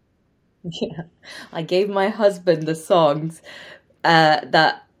 Yeah, I gave my husband the songs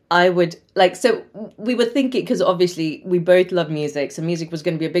that I would like. So we were thinking, because obviously we both love music, so music was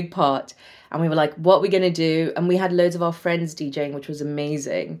going to be a big part. And we were like, what are we going to do? And we had loads of our friends DJing, which was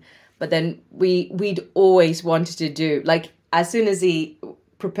amazing. But then we'd always wanted to do, like, as soon as he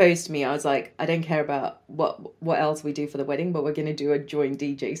proposed to me, I was like, I don't care about what else we do for the wedding, but we're going to do a joint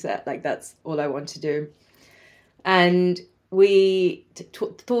DJ set. Like, that's all I want to do. And we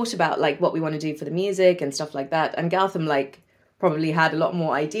thought about like what we want to do for the music and stuff like that. And Gautam like probably had a lot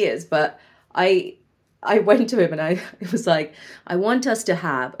more ideas, but I went to him and I was like, I want us to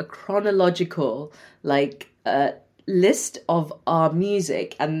have a chronological like list of our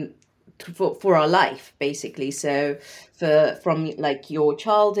music and for our life, basically. So from like your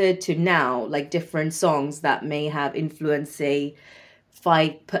childhood to now, like different songs that may have influenced, say,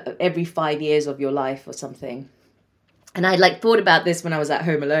 every 5 years of your life or something. And I'd like thought about this when I was at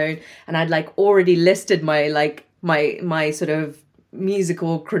home alone, and I'd like already listed my sort of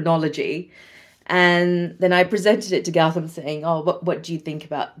musical chronology. And then I presented it to Gautam saying, oh, what do you think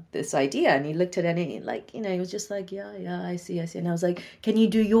about this idea? And he looked at it and he he was just like, yeah, I see. And I was like, can you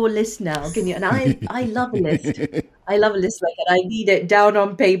do your list now? Can you? And I love a list. I love a list like that. I need it down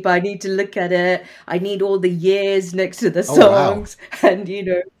on paper. I need to look at it. I need all the years next to the songs. Oh, wow.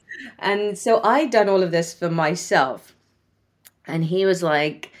 And, and so I done all of this for myself. And he was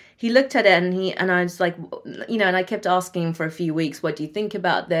like, he looked at it and I was like, and I kept asking him for a few weeks, what do you think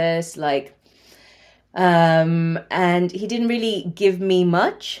about this? Like, and he didn't really give me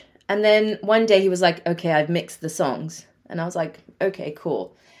much. And then one day he was like, okay, I've mixed the songs. And I was like, okay,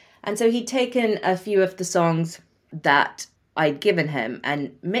 cool. And so he'd taken a few of the songs that I'd given him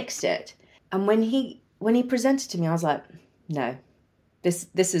and mixed it. And when he presented to me, I was like, no, this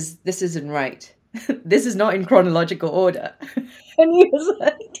isn't right. This is not in chronological order. And he was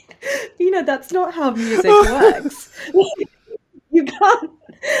like, that's not how music works. You can't,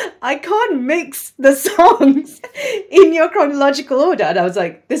 I can't mix the songs in your chronological order. And I was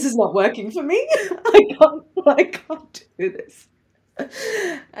like, this is not working for me. I can't do this.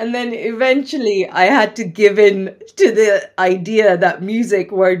 And then eventually I had to give in to the idea that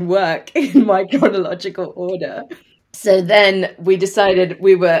music won't work in my chronological order. So then we decided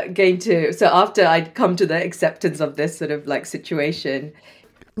we were going to, so after I'd come to the acceptance of this sort of like situation,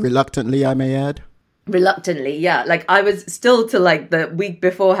 Reluctantly, I may add. reluctantly, yeah, like I was still to like the week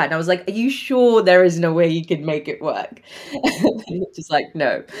beforehand, I was like, are you sure there is no way you can make it work? And just like,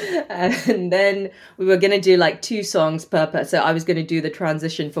 no. And then we were going to do like two songs per person. So I was going to do the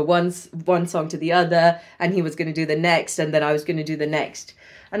transition for one song to the other, and he was going to do the next, and then I was going to do the next.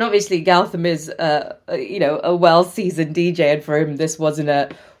 And obviously Gautam is a well-seasoned DJ, and for him this wasn't a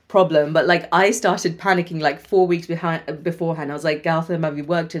problem. But like I started panicking like 4 weeks beforehand. I was like, Gautam, have you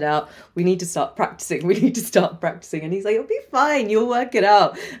worked it out? We need to start practicing. We need to start practicing. And he's like, it'll be fine. You'll work it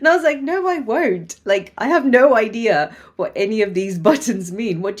out. And I was like, no, I won't. Like, I have no idea what any of these buttons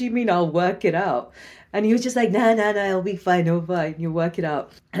mean. What do you mean I'll work it out? And he was just like, nah, it'll be fine. It'll be fine. You'll work it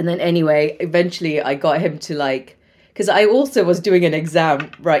out. And then anyway, eventually I got him to like, because I also was doing an exam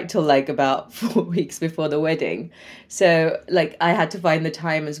right till like about 4 weeks before the wedding. So like I had to find the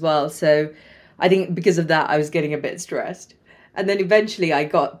time as well. So I think because of that, I was getting a bit stressed. And then eventually I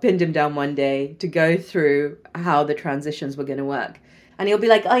pinned him down one day to go through how the transitions were going to work. And he'll be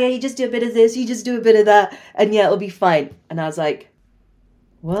like, oh yeah, you just do a bit of this, you just do a bit of that. And yeah, it'll be fine. And I was like,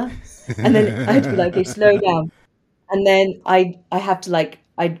 what? And then I had to be like, okay, slow down. And then I have to like,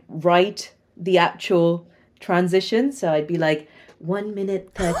 I'd write the actual transition. So I'd be like 1 minute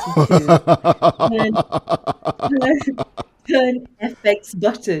 32. Turn FX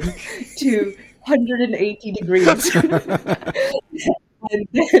button to 180 degrees. And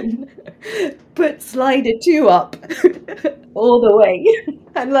then put slider 2 up all the way.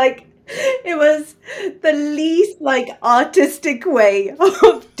 And like it was the least like artistic way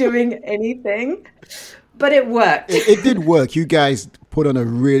of doing anything. But it worked. It did work. You guys put on a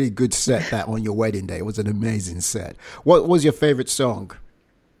really good set that on your wedding day. It was an amazing set. What was your favorite song?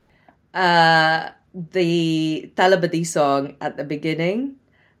 The Talabadi song at the beginning,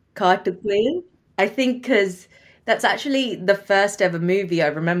 Kartukwil. I think because that's actually the first ever movie I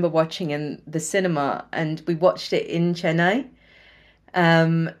remember watching in the cinema, and we watched it in Chennai.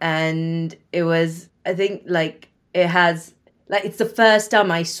 And it was, I think, like it has, like it's the first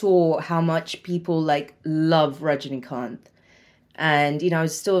time I saw how much people like love Rajinikanth. And, I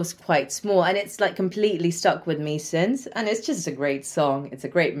was still quite small, and it's like completely stuck with me since. And it's just a great song. It's a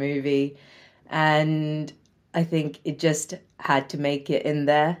great movie. And I think it just had to make it in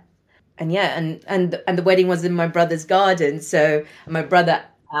there. And yeah, and the wedding was in my brother's garden. So my brother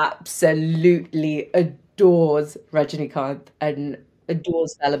absolutely adores Rajinikanth and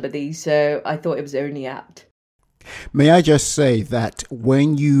adores Talabadi. So I thought it was only apt. May I just say that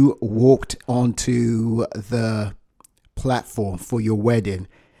when you walked onto the platform for your wedding,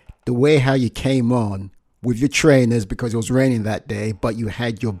 the way how you came on with your trainers, because it was raining that day, but you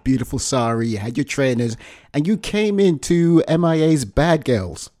had your beautiful sari, you had your trainers, and you came into MIA's Bad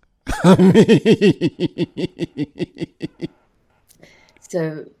Girls.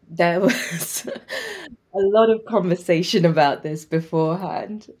 So there was a lot of conversation about this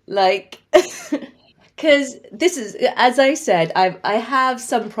beforehand. Like, because this is, as I said, I have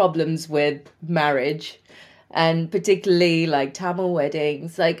some problems with marriage, and particularly like Tamil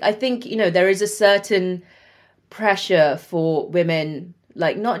weddings. Like, I think, there is a certain pressure for women,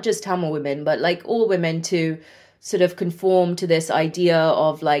 like not just Tamil women, but like all women, to sort of conform to this idea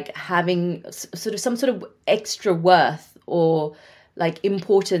of like having sort of some sort of extra worth or like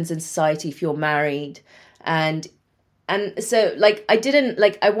importance in society if you're married. And so like I didn't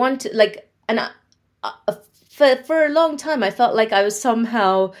like, I want like, and for a long time I felt like I was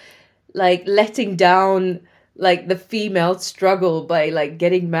somehow like letting down like the female struggle by like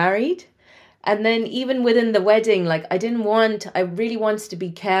getting married. And then even within the wedding, like I really wanted to be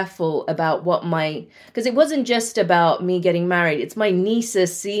careful about because it wasn't just about me getting married. It's my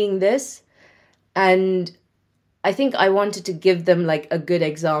nieces seeing this. And I think I wanted to give them like a good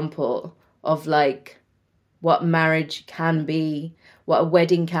example of like what marriage can be, what a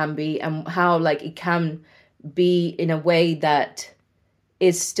wedding can be, and how like it can be in a way that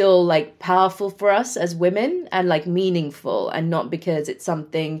is still like powerful for us as women and like meaningful, and not because it's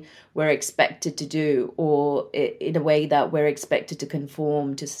something we're expected to do or in a way that we're expected to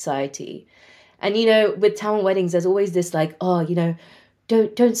conform to society. And, with Tamil weddings, there's always this like,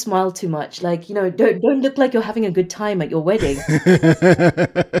 don't smile too much. Like, don't look like you're having a good time at your wedding. Like,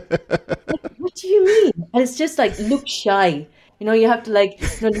 what do you mean? And it's just like, look shy. You have to like,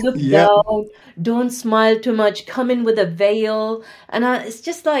 look Yep. down, don't smile too much, come in with a veil. And it's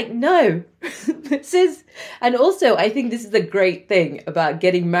just like, no, this is, and also I think this is the great thing about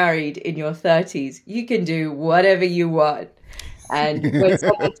getting married in your 30s. You can do whatever you want. And when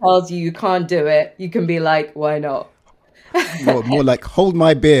someone tells you you can't do it, you can be like, why not? More like, hold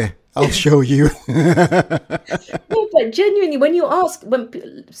my beer. I'll show you. No, but genuinely, when you ask, there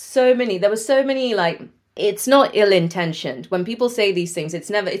were so many, like, it's not ill-intentioned. When people say these things,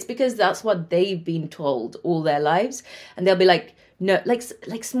 it's because that's what they've been told all their lives. And they'll be like, no,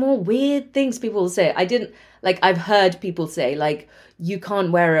 like small weird things people will say. I've heard people say, like, you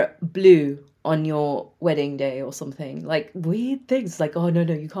can't wear a blue on your wedding day or something. Like, weird things, like, oh, no,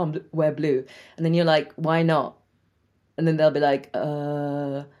 you can't wear blue. And then you're like, why not? And then they'll be like,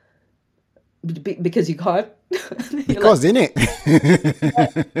 because you can't. Because in it.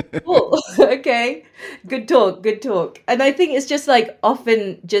 Cool. Okay, good talk. And I think it's just like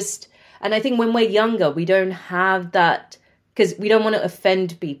often just, and I think when we're younger we don't have that because we don't want to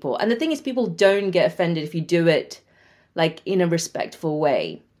offend people. And the thing is, people don't get offended if you do it like in a respectful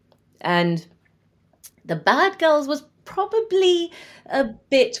way. And the Bad Girls was probably a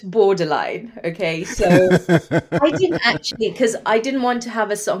bit borderline. Okay, so I didn't actually, because I didn't want to have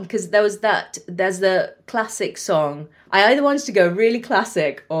a song, because there's the classic song. I either wanted to go really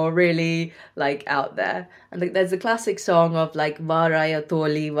classic or really like out there. And like there's a classic song of like Varayo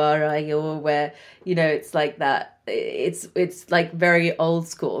Toli Varayo, where it's like that. It's like very old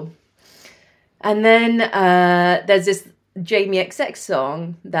school. And then there's this Jamie XX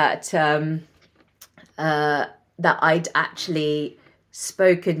song that I'd actually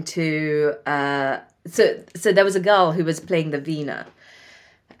spoken to. So there was a girl who was playing the Veena,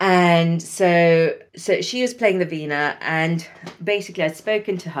 and so she was playing the Veena, and basically I'd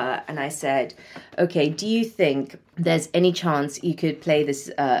spoken to her and I said, okay, do you think there's any chance you could play this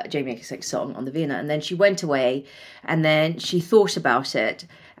Jamie XX song on the Veena? And then she went away, and then she thought about it.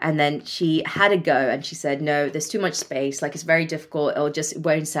 And then she had a go and she said, no, there's too much space. Like, it's very difficult. It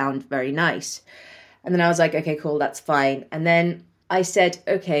won't sound very nice. And then I was like, okay, cool, that's fine. And then I said,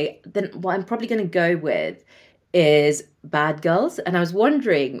 okay, then what I'm probably going to go with is Bad Girls. And I was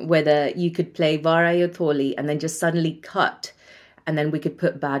wondering whether you could play Varayo Toli and then just suddenly cut. And then we could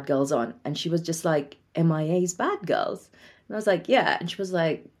put Bad Girls on. And she was just like, MIA's Bad Girls. And I was like, yeah. And she was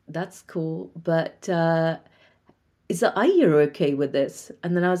like, that's cool. But is the Ayur okay with this?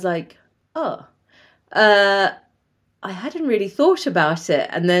 And then I was like, oh, I hadn't really thought about it.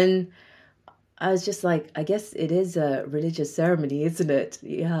 And then I was just like, I guess it is a religious ceremony, isn't it?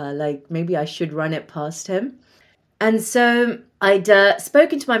 Yeah, like maybe I should run it past him. And so I'd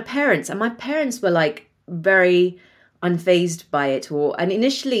spoken to my parents, and my parents were like very unfazed by it all. And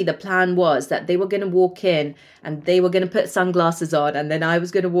initially the plan was that they were going to walk in and they were going to put sunglasses on, and then I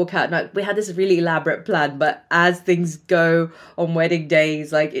was going to walk out. And we had this really elaborate plan, but as things go on wedding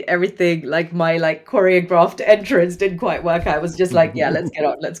days, like everything, like my like choreographed entrance didn't quite work out. I was just like, yeah,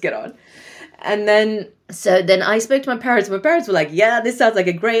 let's get on. And then I spoke to my parents. My parents were like, yeah, this sounds like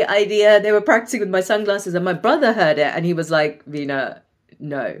a great idea. They were practicing with my sunglasses, and my brother heard it and he was like, Veena,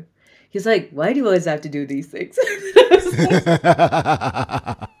 no. He's like, why do you always have to do these things?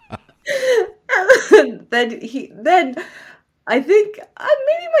 then I think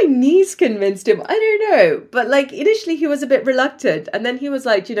maybe my niece convinced him. I don't know. But like initially he was a bit reluctant. And then he was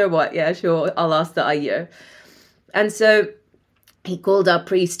like, you know what? Yeah, sure. I'll ask the Ayyo. And so he called our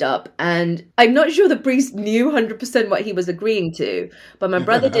priest up, and I'm not sure the priest knew 100% what he was agreeing to. But my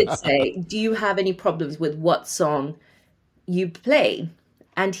brother did say, do you have any problems with what song you play?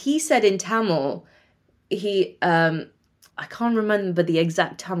 And he said in Tamil, I can't remember the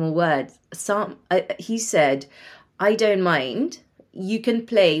exact Tamil words. He said, I don't mind. You can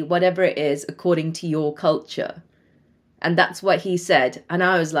play whatever it is according to your culture. And that's what he said. And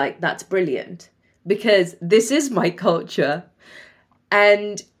I was like, that's brilliant, because this is my culture.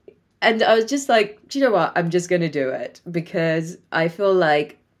 And I was just like, do you know what? I'm just going to do it, because I feel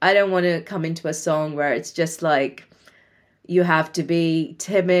like I don't want to come into a song where it's just like, you have to be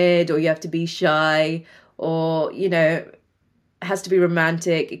timid or you have to be shy, or, it has to be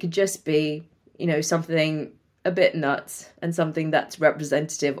romantic. It could just be, something a bit nuts and something that's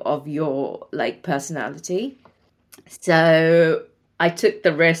representative of your like personality. So I took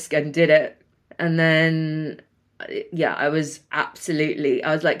the risk and did it. And then, yeah, I was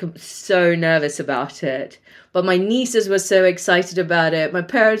like so nervous about it. But my nieces were so excited about it. My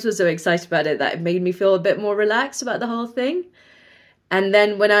parents were so excited about it that it made me feel a bit more relaxed about the whole thing. And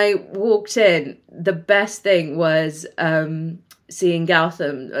then when I walked in, the best thing was seeing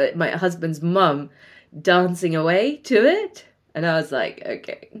Gautam, my husband's mum, dancing away to it. And I was like,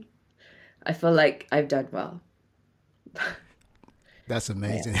 okay, I feel like I've done well. That's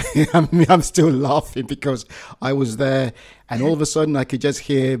amazing. Yeah. I'm still laughing because I was there and all of a sudden I could just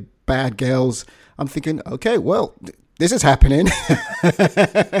hear Bad Girls. I'm thinking, okay, well, this is happening.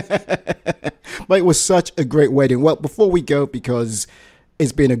 But it was such a great wedding. Well, before we go, because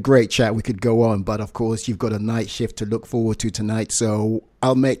it's been a great chat, we could go on. But of course, you've got a night shift to look forward to tonight. So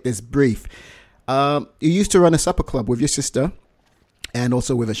I'll make this brief. You used to run a supper club with your sister and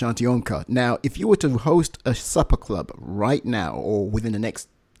also with Ashanti Onka. Now, if you were to host a supper club right now or within the next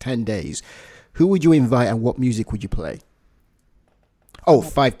 10 days, who would you invite and what music would you play? Oh,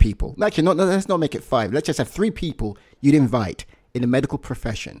 5 people. Actually, no, let's not make it 5. Let's just have 3 people you'd invite in the medical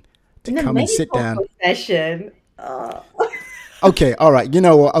profession to come and sit down. Profession. Oh. Okay, all right. You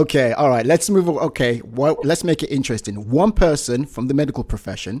know what? Okay, all right. Let's move on. Okay, well, let's make it interesting. One person from the medical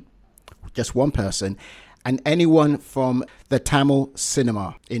profession, just one person, and anyone from the Tamil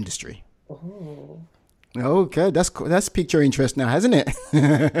cinema industry. Oh. Okay, that's piqued your interest now, hasn't it?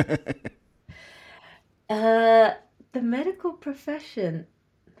 The medical profession.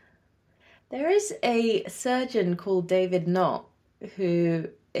 There is a surgeon called David Knott who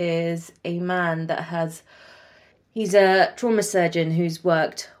is a man that he's a trauma surgeon who's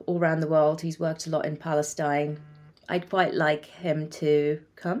worked all around the world. He's worked a lot in Palestine. I'd quite like him to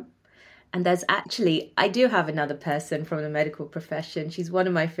come. And I do have another person from the medical profession. She's one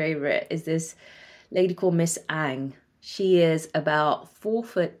of my favorite, is this lady called Miss Ang. She is about 4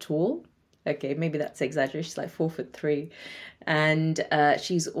 foot tall. Okay, maybe that's exaggeration. She's like 4'3", and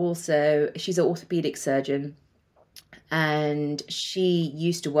she's an orthopedic surgeon, and she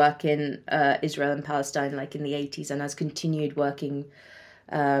used to work in Israel and Palestine like in the 80s, and has continued working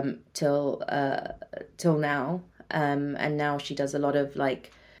till now. And now she does a lot of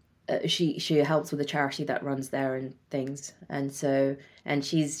like she helps with a charity that runs there and things, and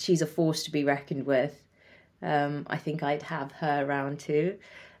she's a force to be reckoned with. I think I'd have her around too.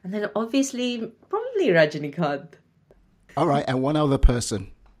 And then obviously, probably Rajinikanth. All right, and one other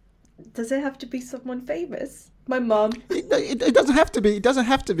person. Does it have to be someone famous? My mom. It doesn't have to be. It doesn't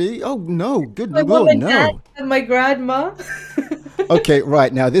have to be. Oh, no. Good My Lord, mom and no. dad and my grandma. Okay,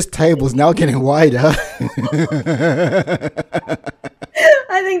 right. Now, this table's now getting wider.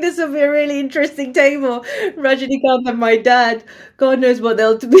 I think this will be a really interesting table. Rajinikanth and my dad. God knows what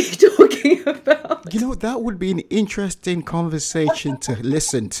they'll be talking about. You know, that would be an interesting conversation to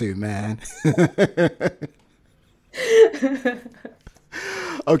listen to, man.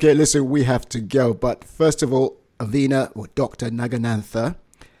 Okay, listen, we have to go. But first of all, Veena, or Dr. Naganathar,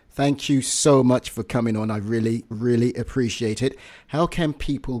 thank you so much for coming on. I really, really appreciate it. How can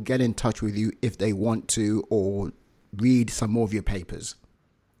people get in touch with you if they want to or read some more of your papers?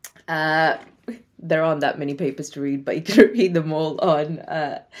 There aren't that many papers to read, but you can read them all on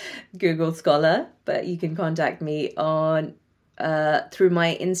Google Scholar. But you can contact me on through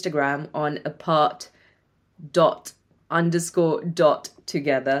my Instagram on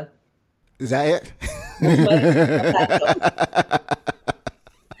apart._.together. Is that it?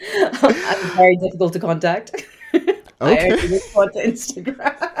 I'm very difficult to contact. Okay. I only respond to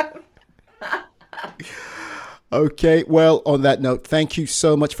Instagram. Okay, well, on that note, thank you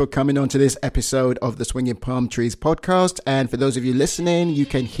so much for coming on to this episode of the Swinging Palm Trees podcast. And for those of you listening, you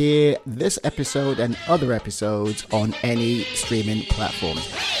can hear this episode and other episodes on any streaming platforms.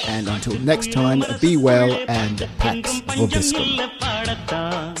 And until next time, be well and Pax Vobiscum.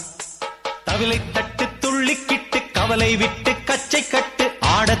 தவிலை தட்டு துள்ளிக்கிட்டு கவலை விட்டு கச்சை கட்டு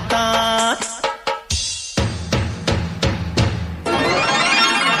ஆடத்தான்